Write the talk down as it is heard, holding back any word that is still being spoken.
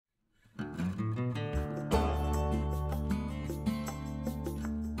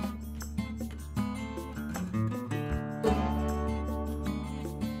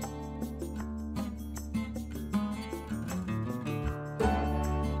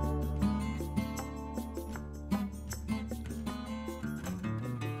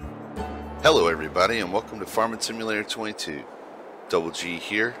Hello everybody and welcome to Farming Simulator 22. Double G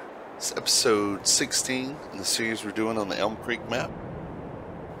here. It's episode 16 in the series we're doing on the Elm Creek map.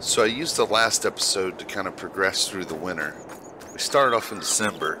 So I used the last episode to kind of progress through the winter. We started off in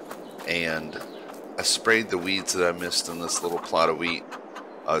December and I sprayed the weeds that I missed in this little plot of wheat.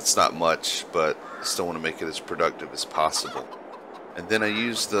 It's not much, but I still want to make it as productive as possible. And then I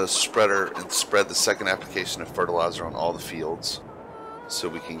used the spreader and spread the second application of fertilizer on all the fields, so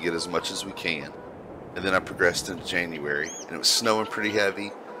we can get as much as we can. And then I progressed into January, and it was snowing pretty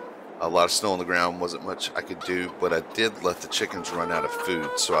heavy. A lot of snow on the ground, wasn't much I could do, but I did let the chickens run out of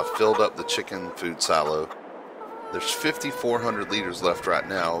food, so I filled up the chicken food silo. There's 5,400 liters left right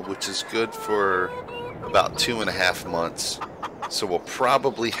now, which is good for about 2.5 months. So we'll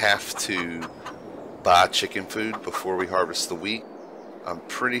probably have to buy chicken food before we harvest the wheat. I'm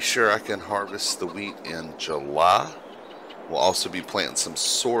pretty sure I can harvest the wheat in July. We'll also be planting some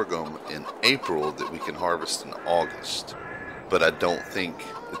sorghum in April that we can harvest in August. But I don't think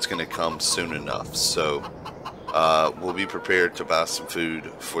it's going to come soon enough. So we'll be prepared to buy some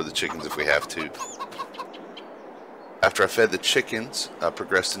food for the chickens if we have to. After I fed the chickens, I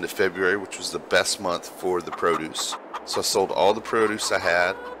progressed into February, which was the best month for the produce. So I sold all the produce I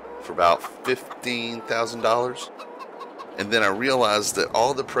had for about $15,000. And then I realized that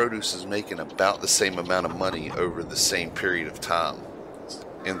all the produce is making about the same amount of money over the same period of time.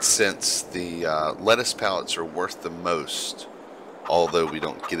 And since the lettuce pallets are worth the most, although we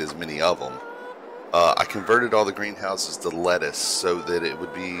don't get as many of them, I converted all the greenhouses to lettuce so that it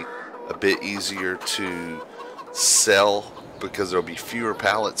would be a bit easier to sell because there'll be fewer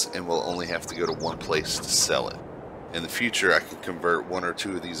pallets and we'll only have to go to one place to sell it. In the future, I can convert 1 or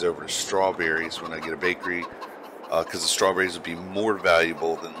 2 of these over to strawberries when I get a bakery, because the strawberries would be more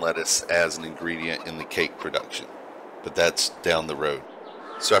valuable than lettuce as an ingredient in the cake production. But that's down the road.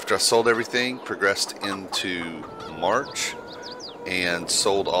 So after I sold everything, progressed into March and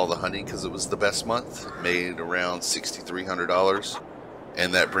sold all the honey because it was the best month. Made around $6,300,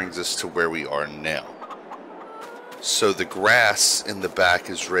 and that brings us to where we are now. So the grass in the back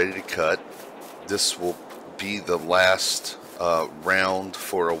is ready to cut. This will be the last round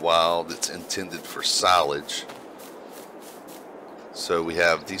for a while that's intended for silage. So we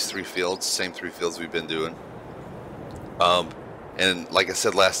have these 3 fields, same 3 fields we've been doing. And like I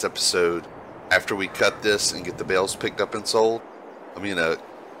said last episode, after we cut this and get the bales picked up and sold, I'm going to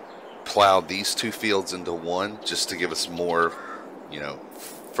plow these 2 fields into one just to give us more,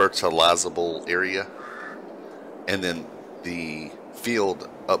 fertilizable area. And then the field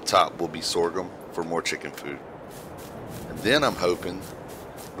up top will be sorghum for more chicken food. And then I'm hoping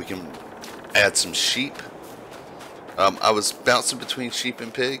we can add some sheep. I was bouncing between sheep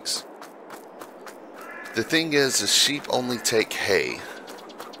and pigs. The thing is sheep only take hay,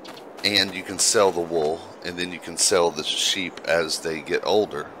 and you can sell the wool, and then you can sell the sheep as they get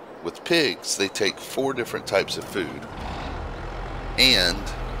older. With pigs, they take 4 different types of food, and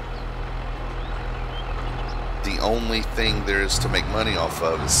the only thing there is to make money off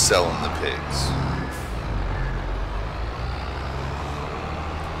of is selling the pigs.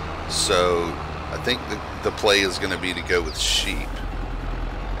 So I think the play is going to be to go with sheep.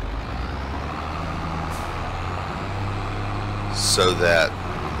 So that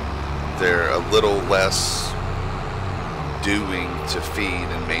they're a little less doing to feed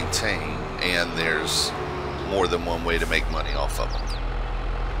and maintain, and there's more than one way to make money off of them.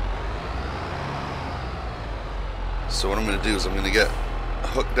 So what I'm going to do is I'm going to get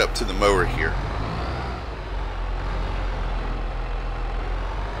hooked up to the mower here.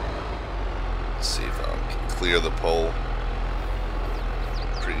 Let's see if I can clear the pole.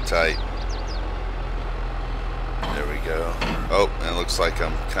 Pretty tight. There we go. Oh, and it looks like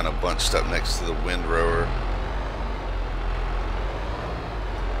I'm kind of bunched up next to the windrower.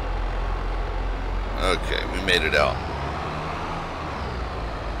 Okay, we made it out.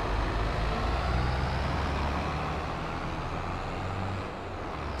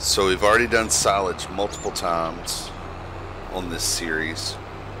 So we've already done silage multiple times on this series.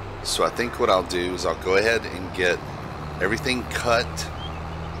 So I think what I'll do is I'll go ahead and get everything cut,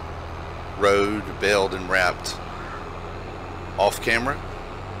 rowed, baled, and wrapped off camera.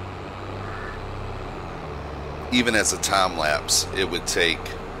 Even as a time lapse, it would take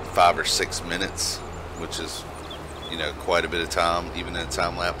 5 or 6 minutes, which is, quite a bit of time, even in a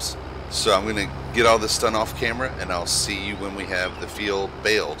time lapse. So I'm going to get all this done off camera, and I'll see you when we have the field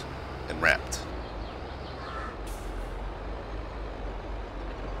baled and wrapped.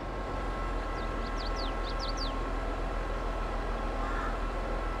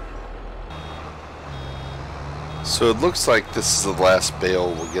 So it looks like this is the last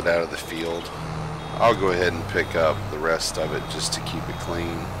bale we'll get out of the field. I'll go ahead and pick up the rest of it just to keep it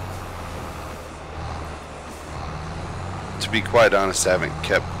clean. To be quite honest, I haven't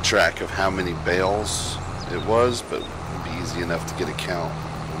kept track of how many bales it was, but it'll be easy enough to get a count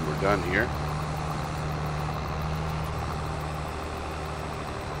when we're done here.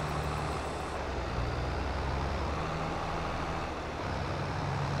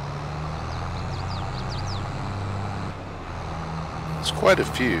 It's quite a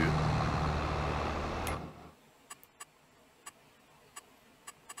few.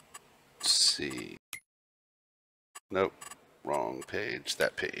 Let's see. Nope, wrong page,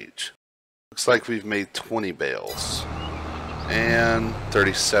 that page. Looks like we've made 20 bales and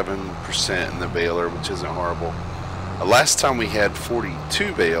 37% in the baler, which isn't horrible. Last time we had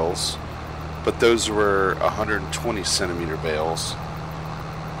 42 bales, but those were 120 centimeter bales.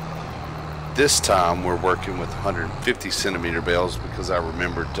 This time we're working with 150 centimeter bales because I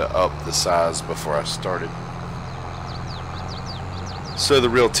remembered to up the size before I started. So the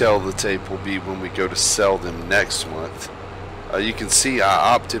real tale of the tape will be when we go to sell them next month. You can see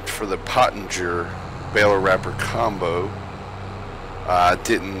I opted for the Pottinger baler wrapper combo.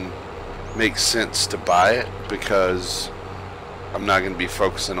 Didn't make sense to buy it because I'm not going to be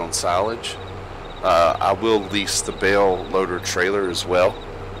focusing on silage. I will lease the bale loader trailer as well,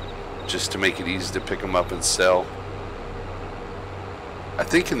 just to make it easy to pick them up and sell. I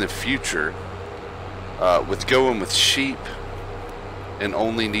think in the future, with going with sheep and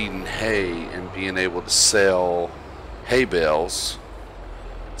only needing hay and being able to sell hay bales,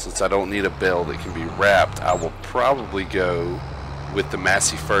 since I don't need a bale that can be wrapped, I will probably go with the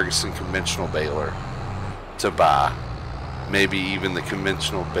Massey Ferguson conventional baler to buy, maybe even the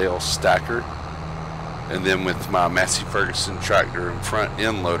conventional bale stacker. And then with my Massey Ferguson tractor and front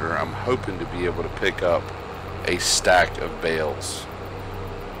end loader, I'm hoping to be able to pick up a stack of bales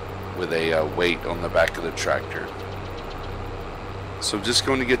with a weight on the back of the tractor. So I'm just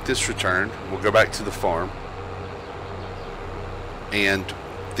going to get this returned. We'll go back to the farm, and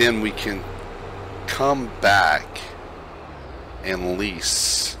then we can come back and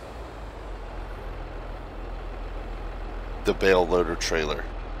lease the bale loader trailer.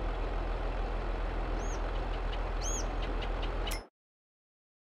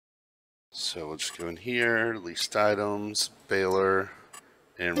 So we'll just go in here, leased items, baler,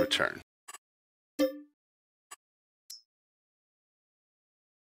 and return.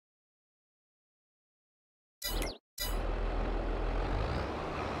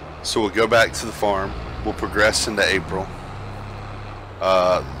 So we'll go back to the farm. We'll progress into April.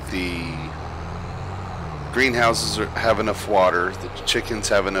 The greenhouses have enough water. The chickens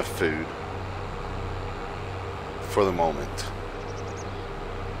have enough food for the moment.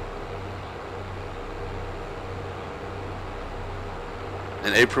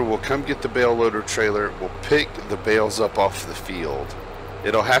 In April, we'll come get the bale loader trailer. We'll pick the bales up off the field.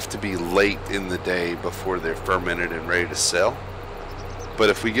 It'll have to be late in the day before they're fermented and ready to sell. But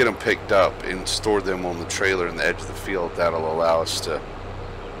if we get them picked up and store them on the trailer in the edge of the field, that'll allow us to,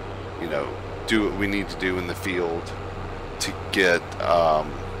 you know, do what we need to do in the field to get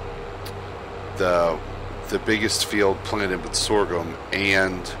the biggest field planted with sorghum,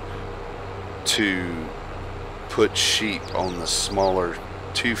 and to put sheep on the smaller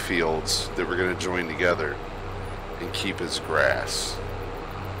 2 fields that we're going to join together and keep as grass.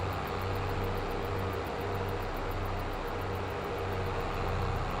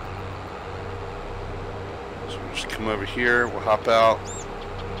 So we'll just come over here, we'll hop out,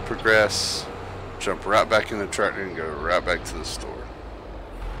 progress, jump right back in the tractor and go right back to the store.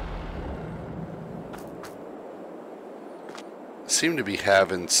 Seem to be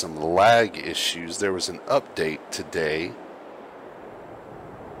having some lag issues. There was an update today.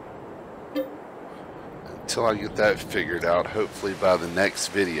 Until I get that figured out, hopefully by the next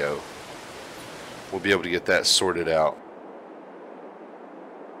video we'll be able to get that sorted out.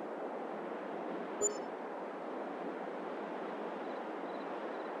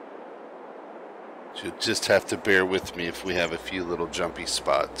 You'll just have to bear with me if we have a few little jumpy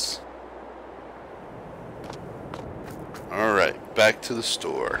spots. Alright, back to the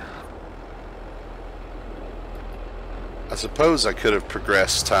store. I suppose I could have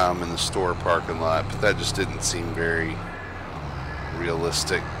progressed time in the store parking lot, but that just didn't seem very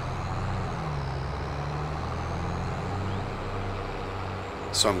realistic.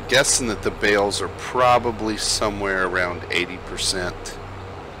 So I'm guessing that the bales are probably somewhere around 80%.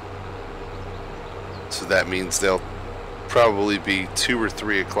 So that means they'll probably be 2 or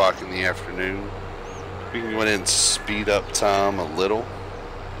 3 o'clock in the afternoon. We can go ahead and speed up time a little.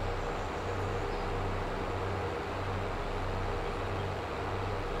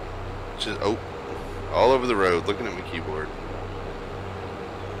 Just, oh, all over the road, looking at my keyboard.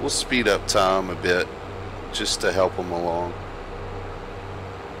 We'll speed up Tom a bit just to help him along.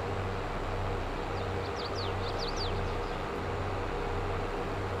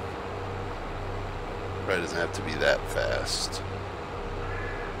 Probably doesn't have to be that fast.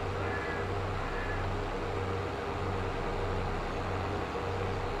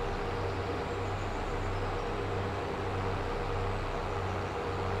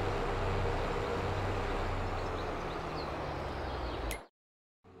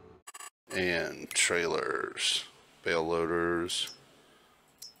 And trailers, bale loaders,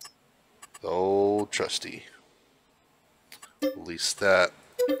 the old trusty. Release that.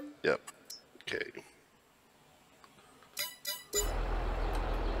 Yep. Okay.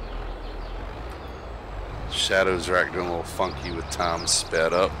 Shadows are acting a little funky with time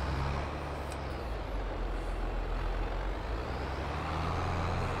sped up.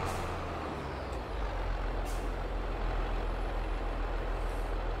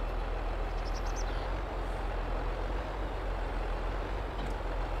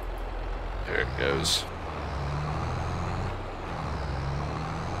 There it goes.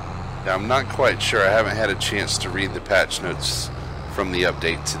 Now, I'm not quite sure. I haven't had a chance to read the patch notes from the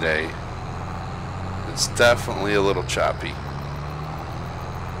update today. It's definitely a little choppy.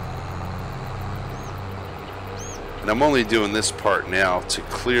 And I'm only doing this part now to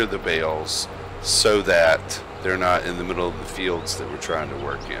clear the bales so that they're not in the middle of the fields that we're trying to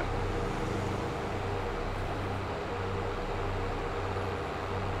work in.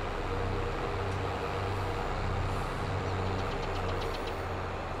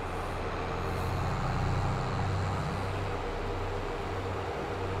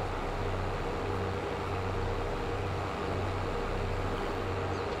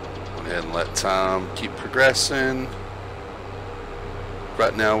 And let Tom keep progressing.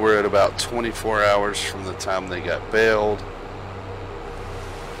 Right now we're at about 24 hours from the time they got bailed.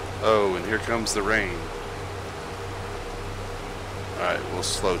 Oh, and here comes the rain. Alright, we'll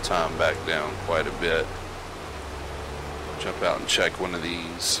slow Tom back down quite a bit. Jump out and check one of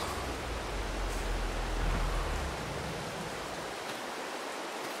these.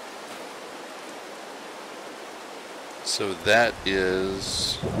 So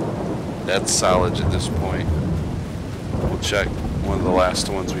that's silage at this point. We'll check one of the last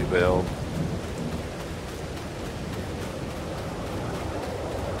ones we bailed.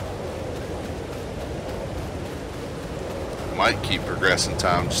 Might keep progressing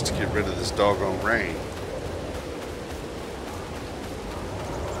time just to get rid of this doggone rain.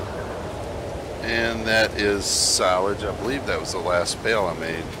 And that is silage. I believe that was the last bale I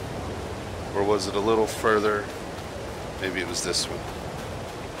made. Or was it a little further? Maybe it was this one.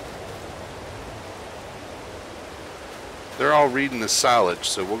 They're all reading the silage,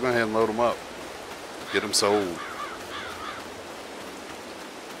 so we'll go ahead and load them up. Get them sold.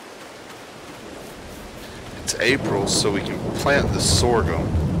 It's April, so we can plant the sorghum.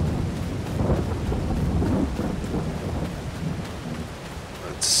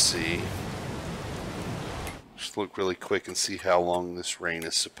 Let's see. Just look really quick and see how long this rain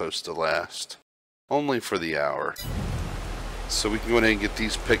is supposed to last. Only for the hour. So we can go ahead and get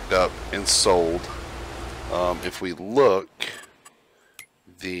these picked up and sold. If we look,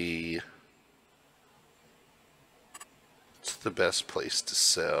 what's the best place to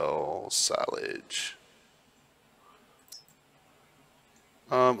sell silage?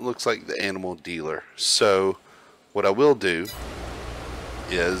 It looks like the animal dealer. So what I will do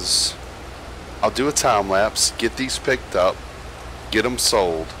is I'll do a time lapse, get these picked up, get them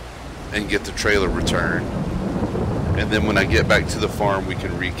sold, and get the trailer returned. And then when I get back to the farm, we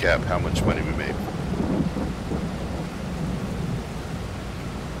can recap how much money we made.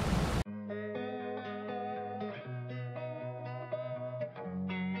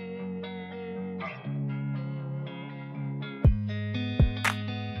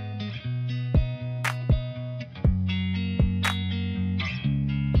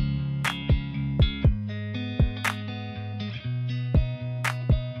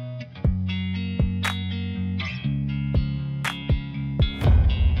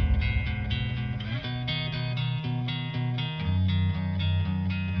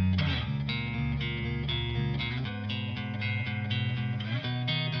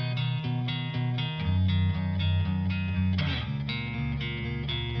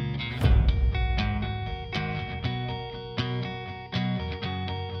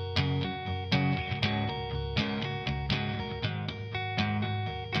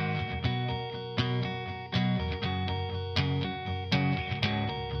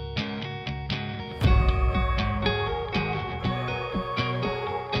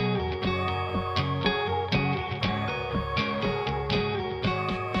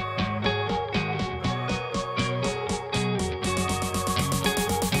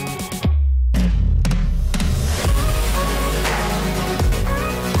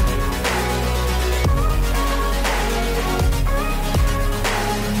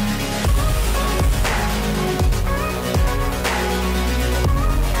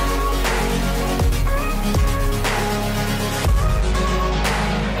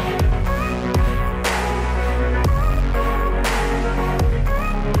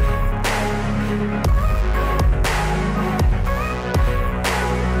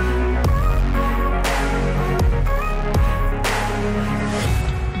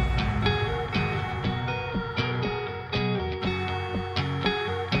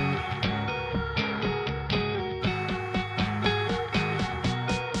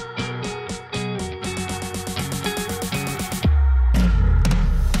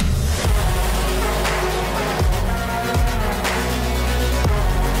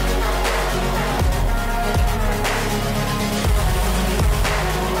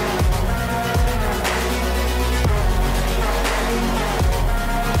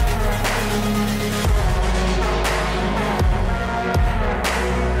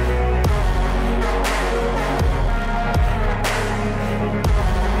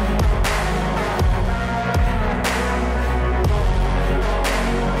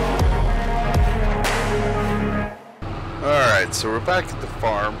 so we're back at the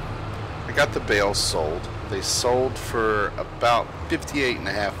farm. I got the bales sold. They sold for about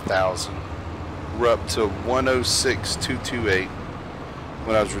 $58,500. We're up to 106,228.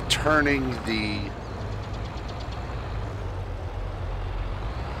 When I was returning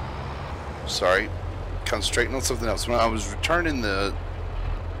concentrating on something else. When I was returning the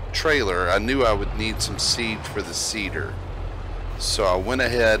trailer, I knew I would need some seed for the seeder. So I went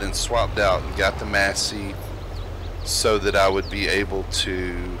ahead and swapped out and got the Massey so that I would be able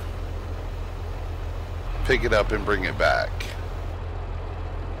to pick it up and bring it back.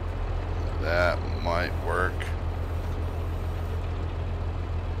 That might work.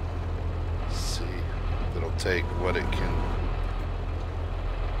 Let's see if it'll take what it can.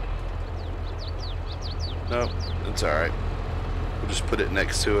 Nope, it's alright. We'll just put it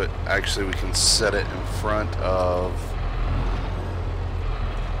next to it. Actually, we can set it in front of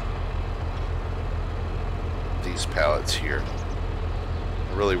these pallets here.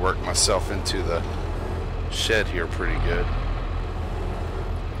 I really worked myself into the shed here pretty good.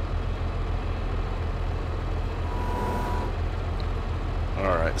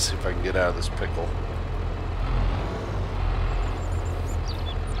 Alright, see if I can get out of this pickle.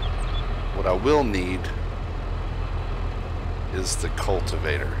 What I will need is the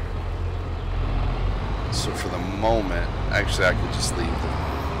cultivator. So for the moment, actually I could just leave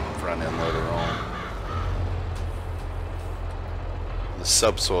the front end loader on. The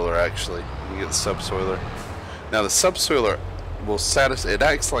subsoiler, actually. You get the subsoiler. Now the subsoiler will satisfy, it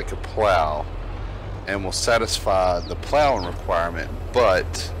acts like a plow and will satisfy the plowing requirement,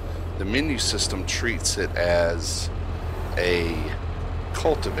 but the menu system treats it as a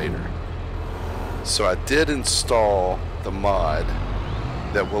cultivator. So I did install the mod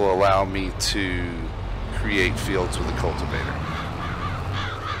that will allow me to create fields with a cultivator,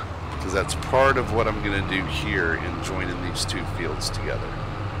 because that's part of what I'm going to do here in joining these two fields together.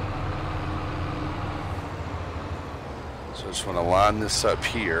 So I just want to line this up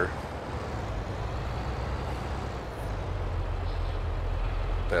here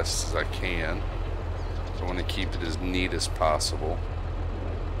best as I can. So I want to keep it as neat as possible,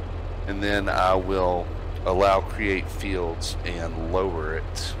 and then I will allow create fields and lower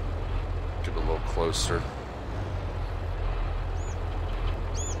it. Get a little closer.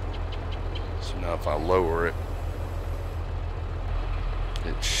 So now if I lower it,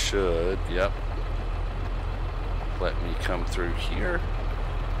 it should, yep, let me come through here.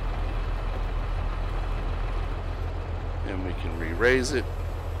 And we can re-raise it.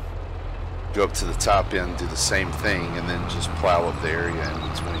 Go up to the top end, do the same thing, and then just plow up the area in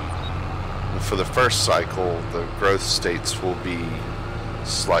between. And for the first cycle, the growth states will be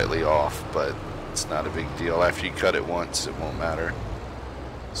slightly off, but it's not a big deal. After you cut it once, it won't matter.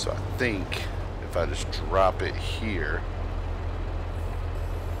 So I think if I just drop it here,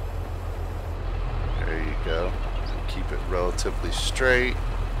 there you go. Keep it relatively straight,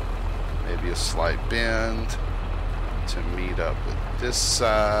 maybe a slight bend to meet up with this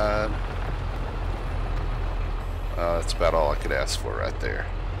side. That's about all I could ask for right there.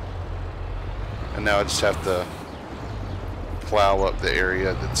 And now I just have to plow up the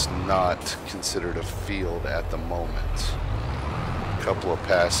area that's not considered a field at the moment. A couple of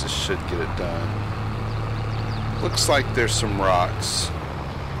passes should get it done. Looks like there's some rocks.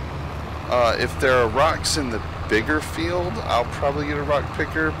 If there are rocks in the bigger field, I'll probably get a rock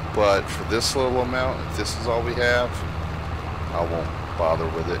picker, but for this little amount, if this is all we have, I won't bother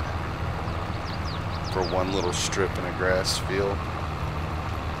with it for one little strip in a grass field.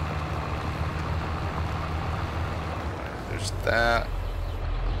 There's that,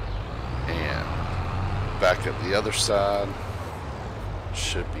 and back up the other side,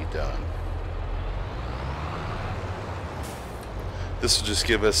 should be done. This will just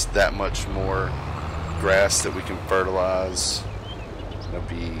give us that much more grass that we can fertilize. It'll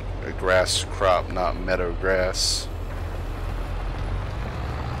be a grass crop, not meadow grass.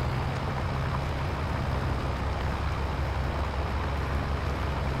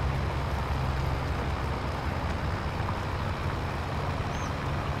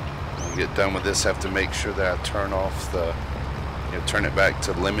 Get done with this, have to make sure that I turn off the, turn it back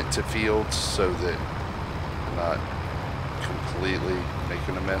to limit to fields so that I'm not completely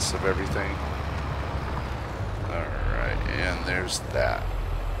making a mess of everything. Alright, and there's that.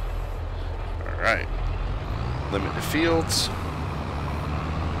 Alright, limit to fields.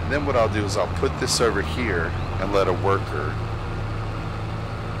 And then what I'll do is I'll put this over here and let a worker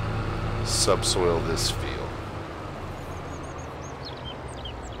subsoil this field.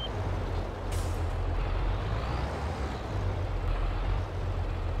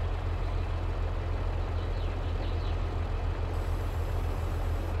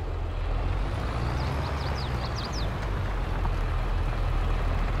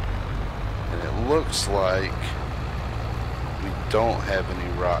 looks like we don't have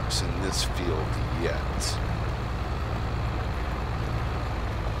any rocks in this field yet.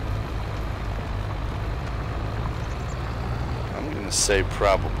 I'm going to say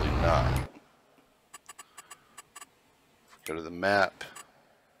probably not. Go to the map.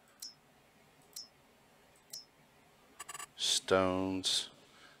 Stones.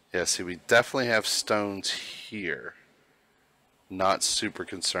 Yeah, see, we definitely have stones here. Not super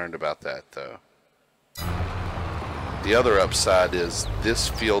concerned about that, though. The other upside is this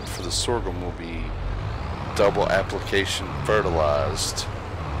field for the sorghum will be double application fertilized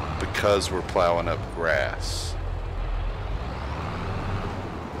because we're plowing up grass.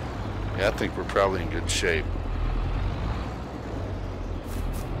 Yeah, I think we're probably in good shape.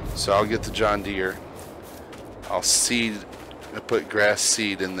 So I'll get the John Deere. I'll seed, I put grass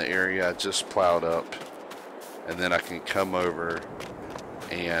seed in the area I just plowed up, and then I can come over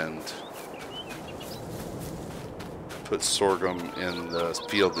and put sorghum in the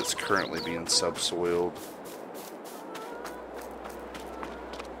field that's currently being subsoiled.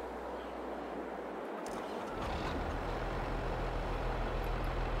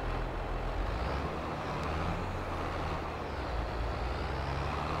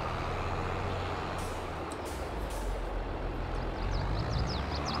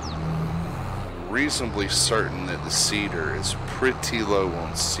 Reasonably certain that the seeder is pretty low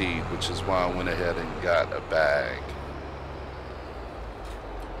on seed, which is why I went ahead and got a bag.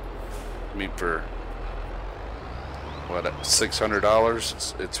 I mean, for what,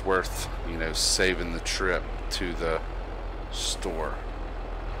 $600, it's worth, you know, saving the trip to the store.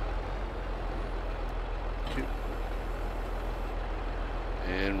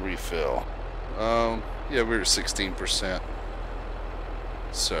 And refill. Yeah, we were 16%.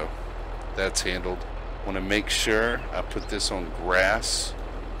 So that's handled. Want to make sure I put this on grass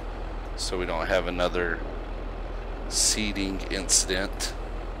so we don't have another seeding incident.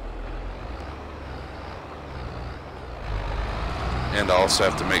 And I also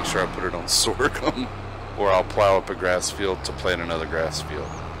have to make sure I put it on sorghum or I'll plow up a grass field to plant another grass field.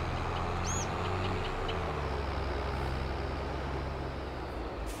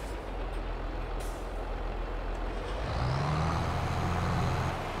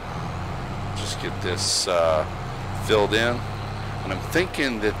 Get this filled in, and I'm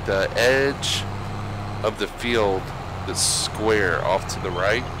thinking that the edge of the field that's square off to the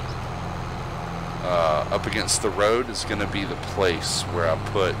right up against the road is going to be the place where I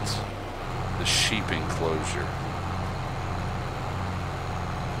put the sheep enclosure,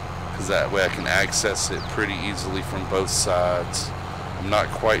 because that way I can access it pretty easily from both sides. I'm not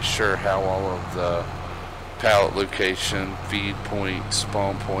quite sure how all of the pallet location, feed point,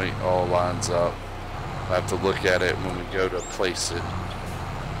 spawn point all lines up. I have to look at it when we go to place it.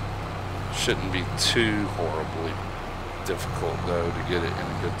 Shouldn't be too horribly difficult though to get it in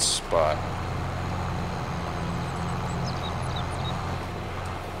a good spot.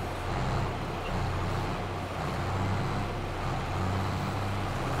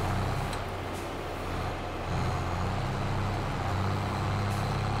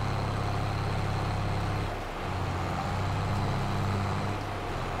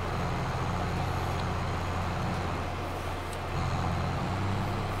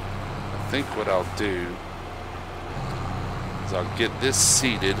 I think what I'll do is I'll get this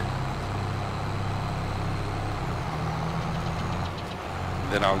seeded,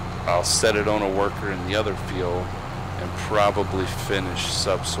 then I'll set it on a worker in the other field and probably finish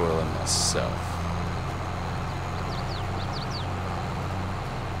subsoiling myself.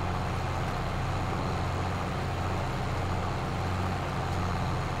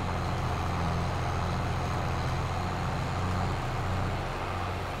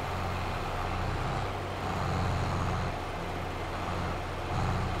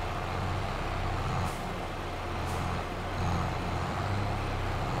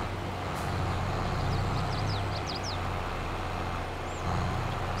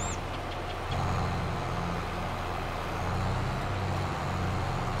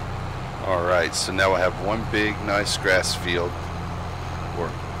 Alright, so now I have one big nice grass field,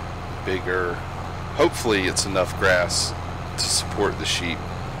 or bigger. Hopefully it's enough grass to support the sheep.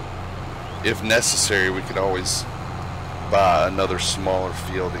 If necessary, we could always buy another smaller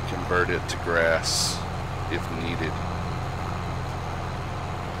field and convert it to grass if needed.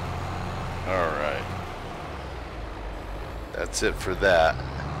 Alright, that's it for that.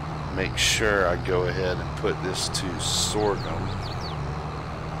 Make sure I go ahead and put this to sorghum.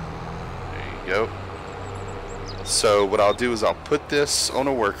 Go. So what I'll do is I'll put this on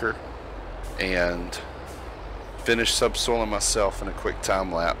a worker and finish subsoiling myself in a quick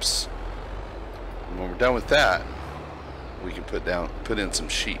time lapse, And when we're done with that, we can put in some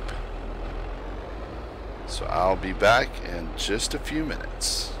sheep. So I'll be back in just a few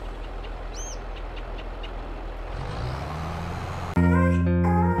minutes.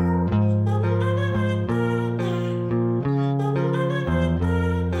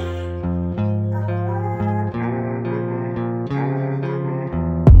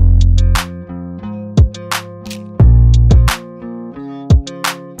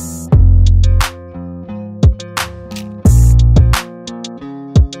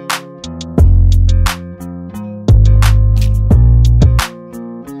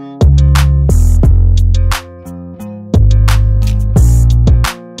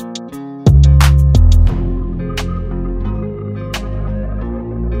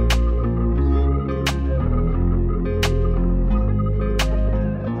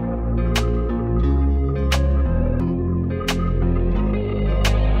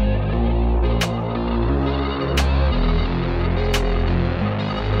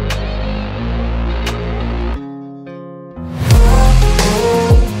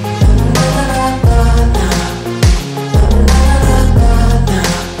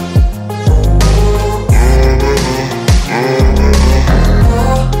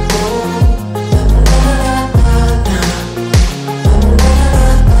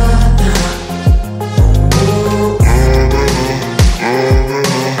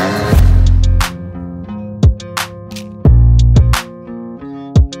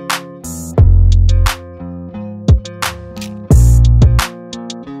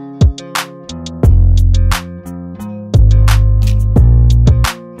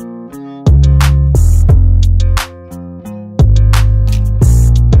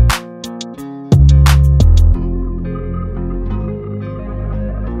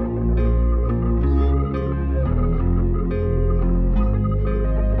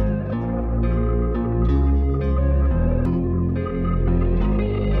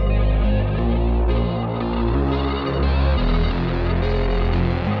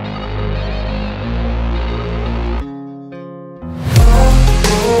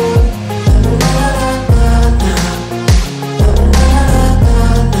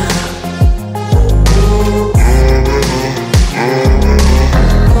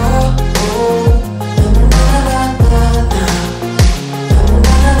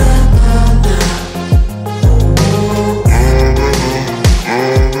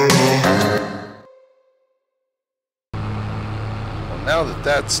 Now that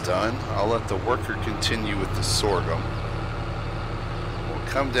that's done, I'll let the worker continue with the sorghum. We'll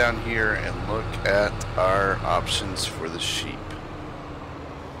come down here and look at our options for the sheep.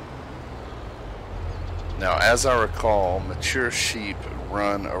 Now, as I recall, mature sheep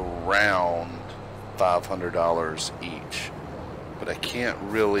run around $500 each, but I can't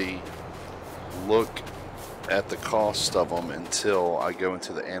really look at the cost of them until I go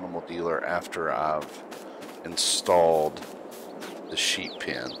into the animal dealer after I've installed the sheep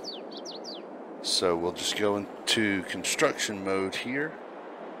pen. So we'll just go into construction mode here.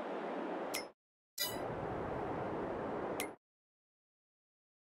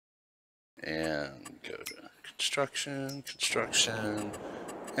 And go to construction,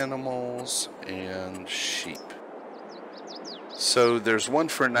 animals, and sheep. So there's one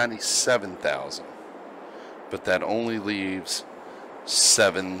for 97,000, but that only leaves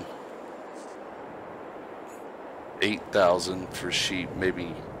 8,000 for sheep,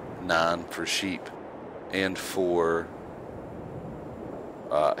 maybe 9 for sheep, and for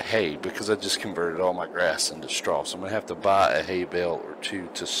hay, because I just converted all my grass into straw. So I'm gonna have to buy a hay bale or two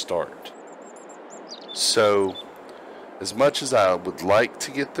to start. So as much as I would like to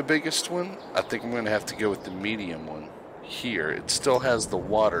get the biggest one, I think I'm gonna have to go with the medium one here. It still has the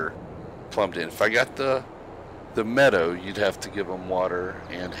water plumbed in. If I got the meadow, you'd have to give them water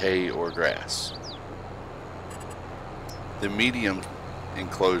and hay or grass. The medium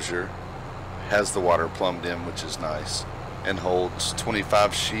enclosure has the water plumbed in, which is nice, and holds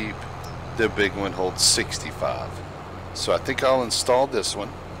 25 sheep. The big one holds 65. So I think I'll install this one.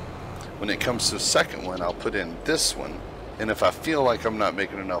 When it comes to the second one, I'll put in this one, and if I feel like I'm not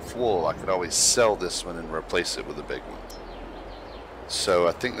making enough wool, I could always sell this one and replace it with a big one. So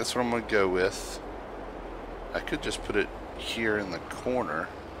I think that's what I'm going to go with. I could just put it here in the corner.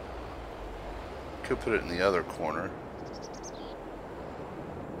 Could put it in the other corner.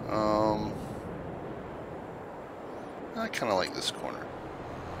 I kind of like this corner.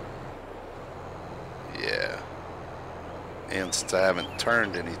 Yeah. And since I haven't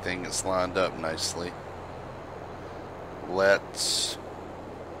turned anything, it's lined up nicely. I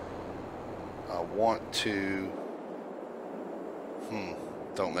want to,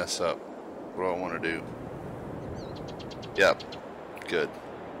 don't mess up. What do I want to do? Yep, good.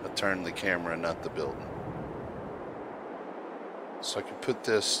 I turned the camera, not the building. So I can put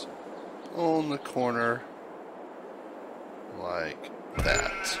this on the corner like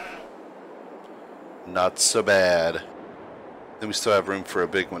that. Not so bad. Then we still have room for a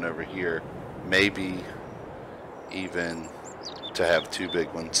big one over here. Maybe even to have two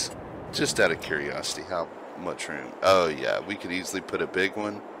big ones. Just out of curiosity, how much room? Oh yeah, we could easily put a big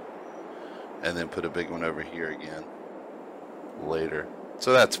one and then put a big one over here again later.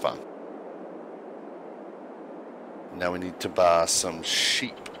 So that's fine. Now we need to buy some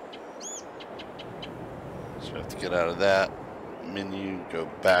sheep. So we have to get out of that menu, go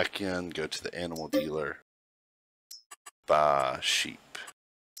back in, go to the animal dealer, buy sheep.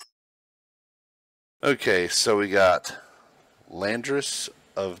 Okay, so we got Landris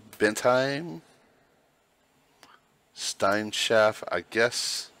of Bentheim, Steinschaft. I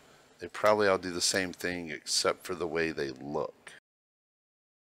guess they probably all do the same thing except for the way they look.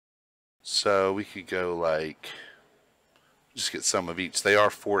 So we could go like, just get some of each. They are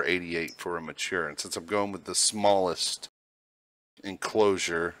 $4.88 for a mature, and since I'm going with the smallest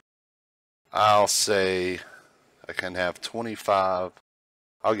enclosure, I'll say I can have 25.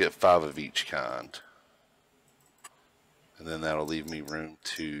 I'll get 5 of each kind, and then that'll leave me room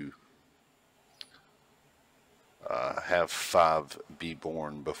to have 5 be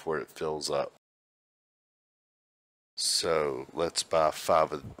born before it fills up. So let's buy 4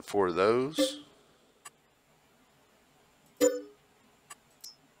 of those.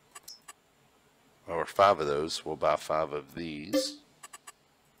 Or 5 of those. We'll buy 5 of these.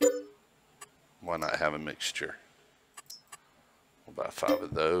 Why not have a mixture? We'll buy 5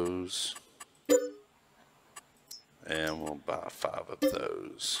 of those. And we'll buy 5 of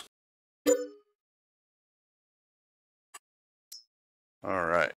those.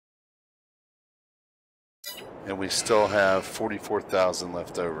 Alright. And we still have 44,000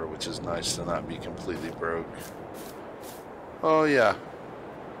 left over, which is nice to not be completely broke. Oh yeah.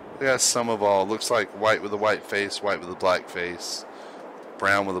 We got some of all. Looks like white with a white face, white with a black face,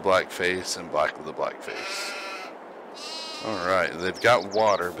 brown with a black face, and black with a black face. Alright, they've got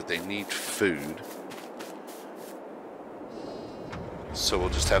water, but they need food. So we'll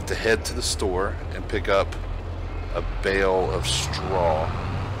just have to head to the store and pick up a bale of straw.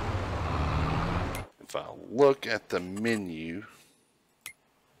 If I look at the menu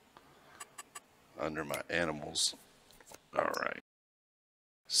under my animals, alright.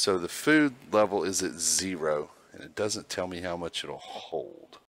 So the food level is at 0, and it doesn't tell me how much it'll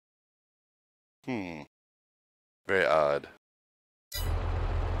hold. Very odd.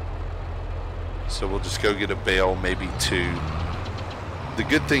 So we'll just go get a bale, maybe 2. The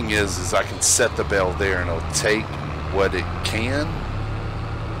good thing is I can set the bale there and it'll take what it can,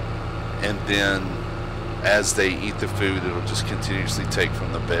 and then as they eat the food, it'll just continuously take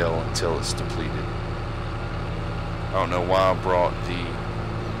from the bale until it's depleted. I don't know why I brought the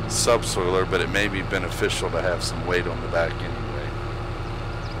subsoiler, but it may be beneficial to have some weight on the back anyway.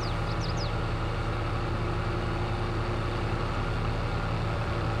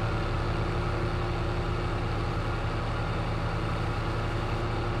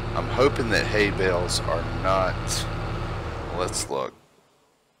 I'm hoping that hay bales are not, let's look.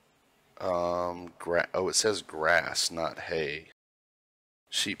 Oh, it says grass, not hay.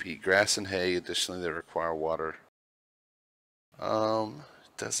 Sheep eat grass and hay. Additionally, they require water.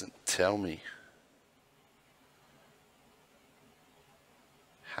 Doesn't tell me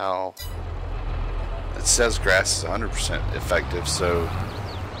how. It says grass is 100% effective, so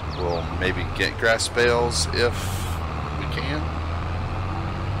we'll maybe get grass bales if we can.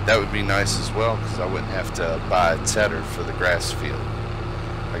 That would be nice as well, because I wouldn't have to buy a tedder for the grass field.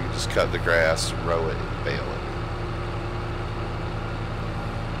 I could just cut the grass, row it, and bale it.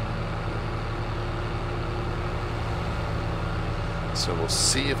 So we'll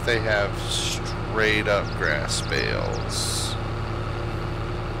see if they have straight up grass bales.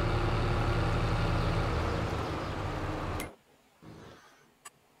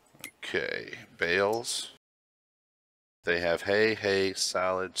 Okay, bales. They have hay,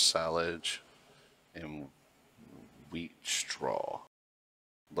 silage, and wheat straw.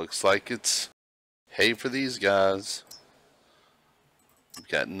 Looks like it's hay for these guys. We've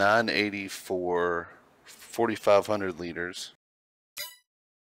got $9.80 for 4,500 liters.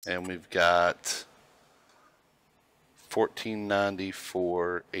 And we've got $14.90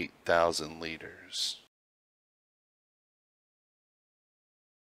 for 8,000 liters.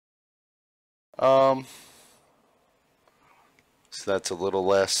 So that's a little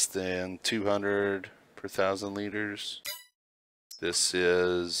less than 200 per 1,000 liters. This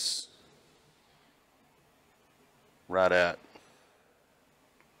is right at.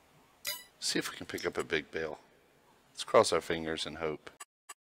 See if we can pick up a big bale. Let's cross our fingers and hope.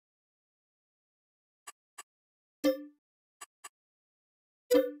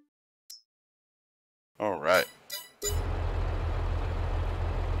 All right.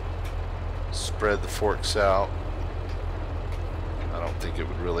 Spread the forks out. I don't think it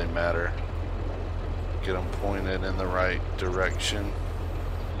would really matter. Get them pointed in the right direction.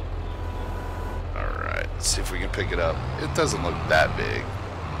 Alright, let's see if we can pick it up. It doesn't look that big.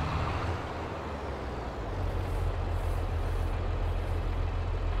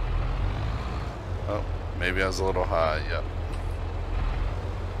 Oh, maybe I was a little high, yep.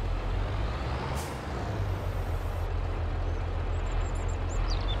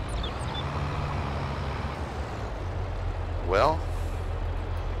 Well,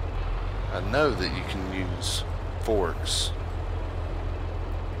 I know that you can use forks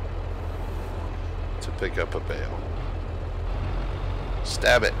to pick up a bale.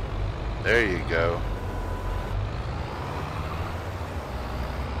 Stab it. There you go.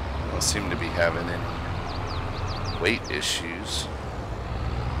 Don't seem to be having any weight issues.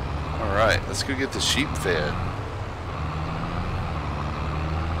 Alright, let's go get the sheep fed.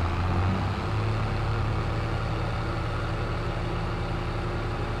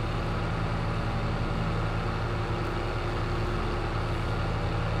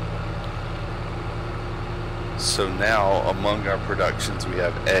 So now among our productions we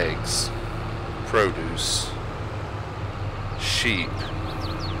have eggs, produce, sheep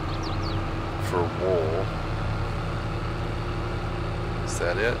for wool. Is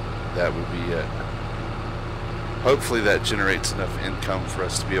that it? That would be it. Hopefully that generates enough income for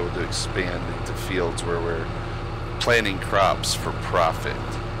us to be able to expand into fields where we're planting crops for profit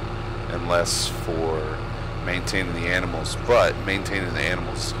and less for maintaining the animals. But maintaining the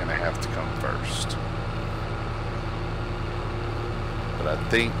animals is going to have to come first. But I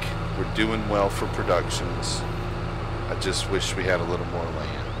think we're doing well for productions. I just wish we had a little more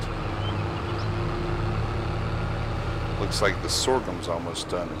land. Looks like the sorghum's almost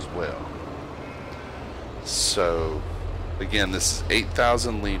done as well. So, again, this is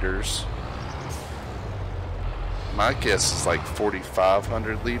 8,000 liters. My guess is like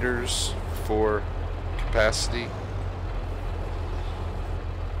 4,500 liters for capacity.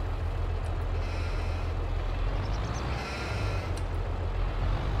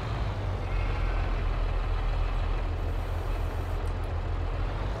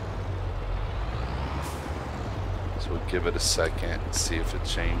 So we'll give it a second and see if it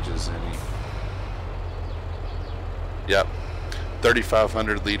changes any. Yep,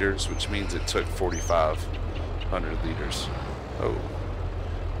 3,500 liters, which means it took 4,500 liters. Oh,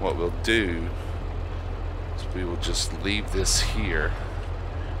 what we'll do is we will just leave this here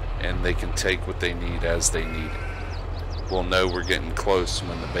and they can take what they need as they need it. We'll know we're getting close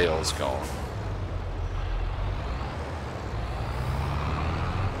when the bale's gone.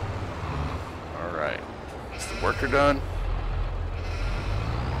 Alright, is the worker done?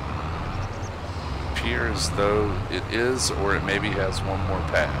 As though it is, or it maybe has one more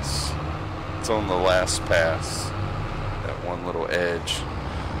pass. It's on the last pass, that one little edge.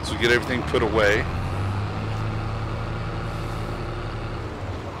 So get everything put away.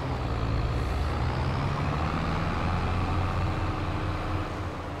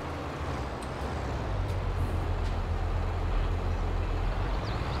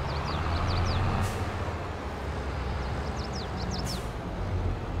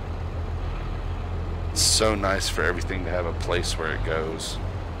 So nice for everything to have a place where it goes.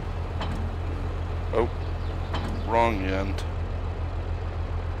 Oh, wrong end.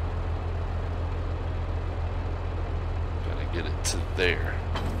 Gotta get it to there.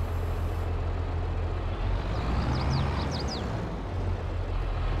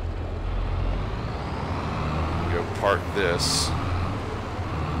 Go park this.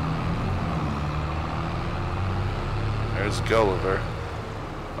 There's Gulliver.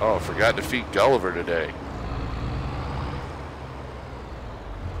 Oh, I forgot to feed Gulliver today.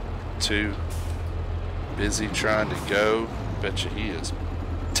 Too busy trying to go. Bet you he is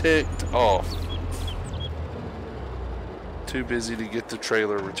ticked off. Too busy to get the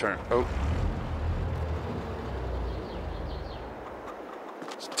trailer returned. Oh.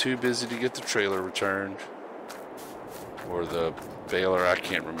 It's too busy to get the trailer returned. Or the baler, I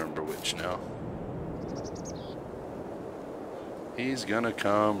can't remember which now. He's gonna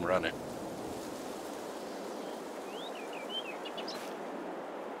come running.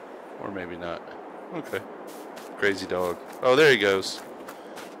 Or maybe not. Okay. Crazy dog. Oh, there he goes.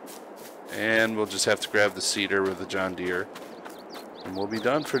 And we'll just have to grab the cedar with the John Deere. And we'll be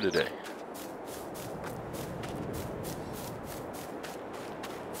done for today.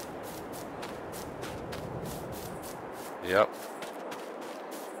 Yep.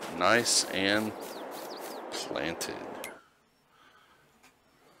 Nice and planted.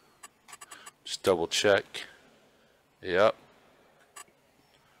 Just double check. Yep.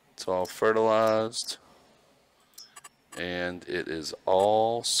 It's all fertilized. And it is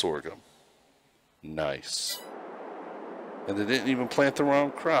all sorghum. Nice. And they didn't even plant the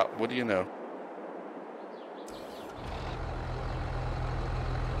wrong crop. What do you know?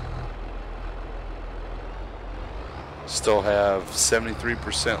 Still have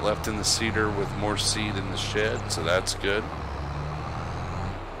 73% left in the seeder with more seed in the shed, so that's good.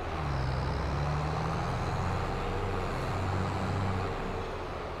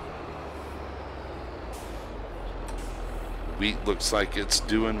 Wheat looks like it's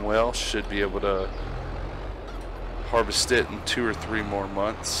doing well. Should be able to harvest it in 2 or 3 more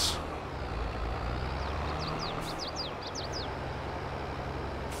months.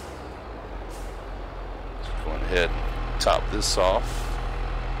 Just going ahead and top this off.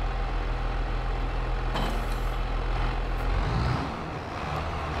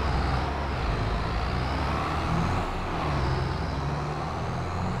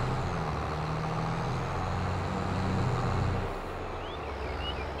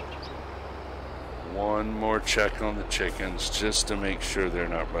 One more check on the chickens just to make sure they're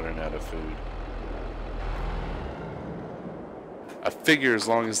not running out of food. I figure as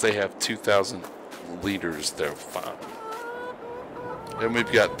long as they have 2,000 liters, they're fine. And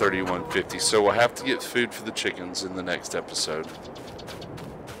we've got 3150, so we'll have to get food for the chickens in the next episode.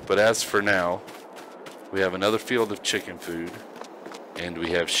 But as for now, we have another field of chicken food, and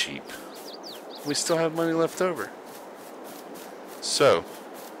we have sheep. We still have money left over. So,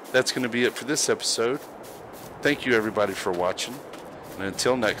 that's going to be it for this episode. Thank you everybody for watching, and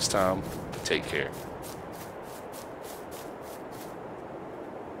until next time, take care.